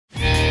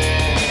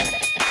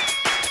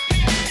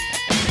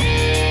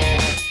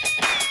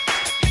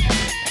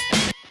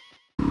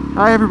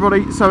Hey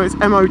everybody, so it's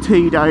MOT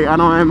day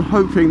and I am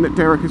hoping that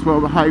Derek is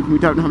well behaved and we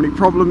don't have any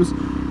problems,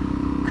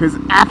 because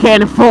I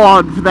can't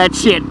afford for that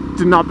shit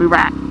to not be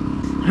right.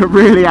 I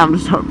really am,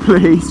 so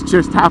please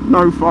just have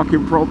no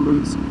fucking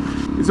problems.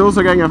 It's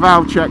also getting a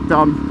valve check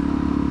done.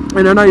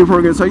 And I know you're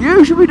probably going to say,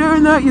 you should be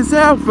doing that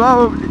yourself.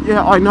 Oh,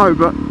 yeah, I know,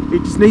 but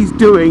it just needs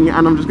doing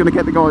and I'm just going to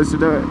get the guys to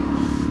do it.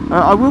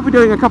 I will be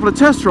doing a couple of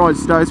test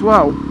rides today as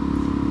well.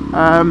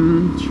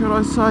 Should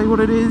I say what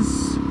it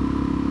is?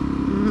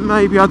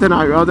 Maybe, I don't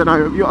know.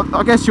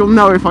 I guess you'll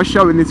know if I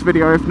show in this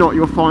video. If not,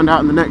 you'll find out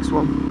in the next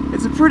one.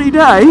 It's a pretty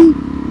day.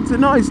 It's a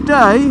nice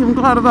day. I'm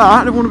glad of that.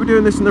 I don't want to be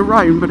doing this in the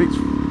rain, but it's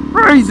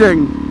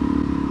freezing.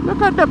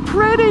 Look at the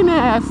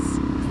prettiness.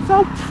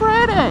 So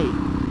pretty.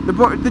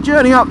 The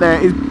journey up there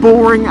is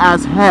boring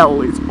as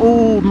hell. It's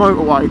all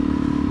motorway.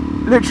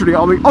 Literally,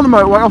 I'll be on the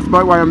motorway, off the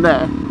motorway, I'm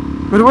there.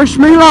 But wish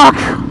me luck!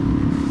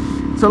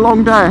 It's a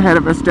long day ahead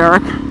of us,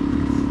 Derek.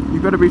 You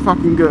better be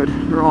fucking good.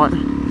 Right,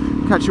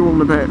 catch you all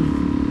in a bit.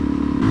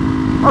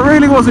 I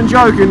really wasn't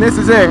joking, this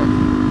is it.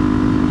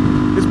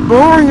 It's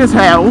boring as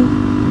hell.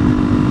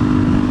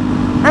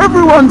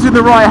 Everyone's in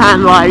the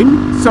right-hand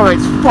lane, so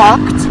it's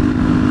fucked.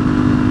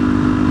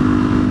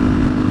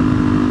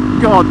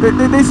 God,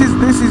 this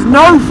is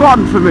no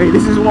fun for me.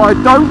 This is why I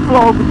don't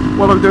vlog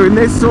while I'm doing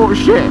this sort of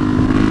shit.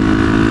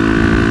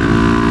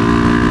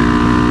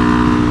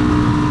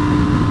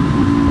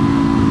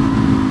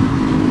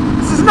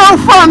 This is no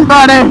fun,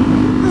 buddy.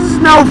 This is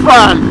no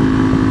fun.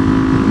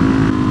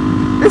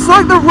 It's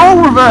like the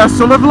role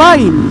reversal of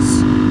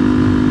lanes.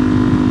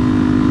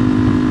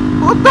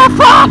 What the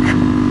fuck?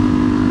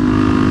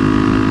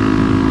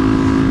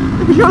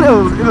 Look at your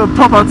little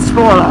pop-out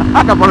spoiler.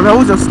 I got one of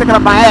those, I'll stick it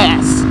up my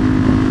ass.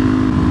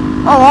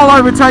 Oh, I'll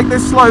overtake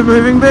this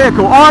slow-moving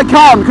vehicle. Oh, I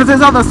can't, because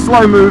there's other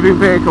slow-moving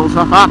vehicles,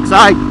 for fuck's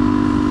sake.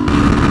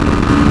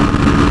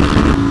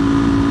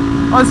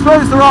 I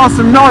suppose there are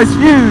some nice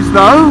views,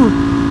 though.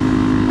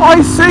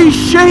 I see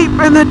sheep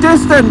in the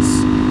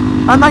distance,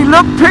 and they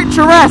look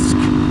picturesque.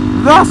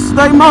 Thus,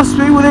 they must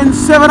be within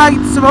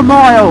 7/8 of a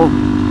mile.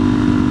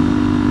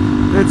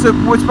 It's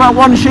about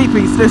one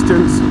sheepie's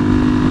distance.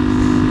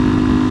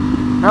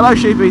 Hello,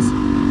 sheepies.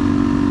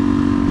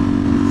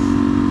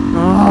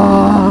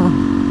 Oh.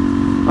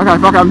 Okay,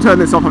 fuck it, I'm turning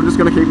this off, I'm just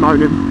going to keep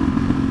moaning.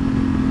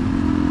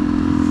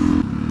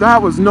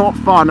 That was not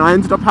fun. I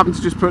ended up having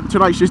to just put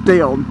Tenacious D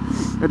on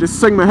and just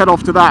sing my head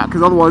off to that,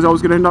 because otherwise I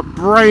was going to end up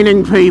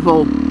braining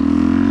people.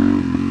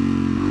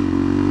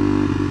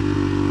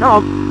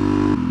 No,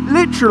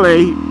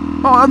 literally...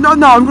 Oh, no,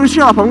 I'm going to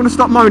shut up, I'm going to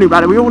stop moaning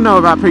about it. We all know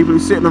about people who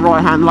sit in the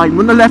right-hand lane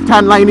when the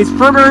left-hand lane is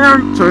frigging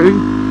empty.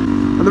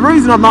 And the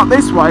reason I'm not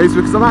this way is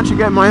because I'm actually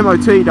getting my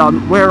MOT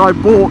done where I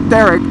bought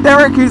Derek.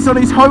 Derek is on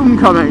his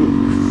homecoming.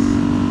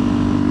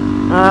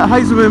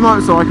 Hazelmere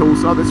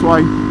Motorcycles are this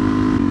way.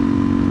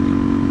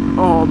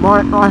 Oh,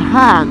 my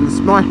hands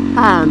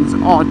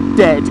are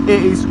dead.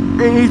 It is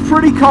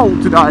pretty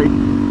cold today.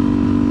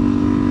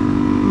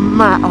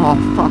 Oh,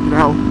 fucking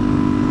hell.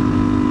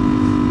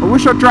 I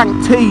wish I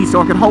drank tea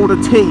so I could hold a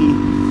tea.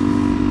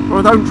 Well,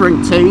 I don't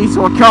drink tea,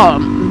 so I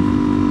can't.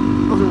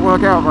 It doesn't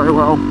work out very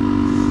well.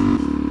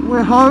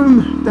 We're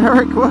home,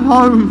 Derek, we're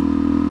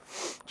home.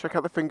 Check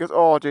out the fingers.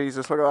 Oh,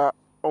 Jesus, look at that.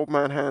 Old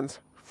man hands.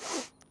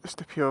 It's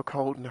the pure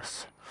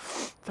coldness.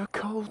 The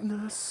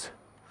coldness.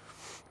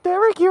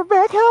 Derek, you're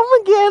back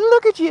home again.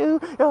 Look at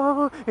you.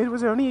 Oh, it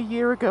was only a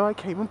year ago I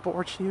came and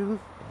bought you.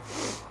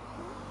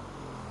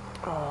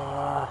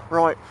 Oh,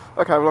 right.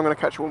 Okay, well, I'm going to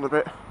catch you all in a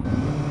bit.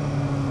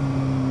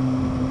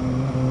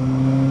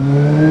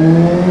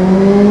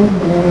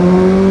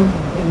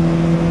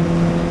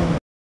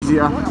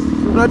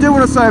 And I do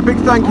want to say a big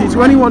thank you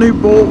to anyone who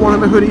bought one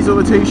of the hoodies or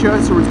the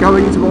t-shirts or is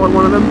going to buy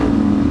one of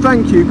them.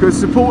 Thank you, because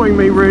supporting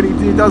me really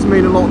does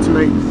mean a lot to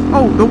me.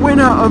 Oh, the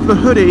winner of the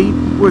hoodie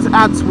was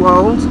Ads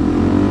World.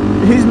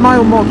 His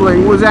male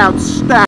modelling was outstanding.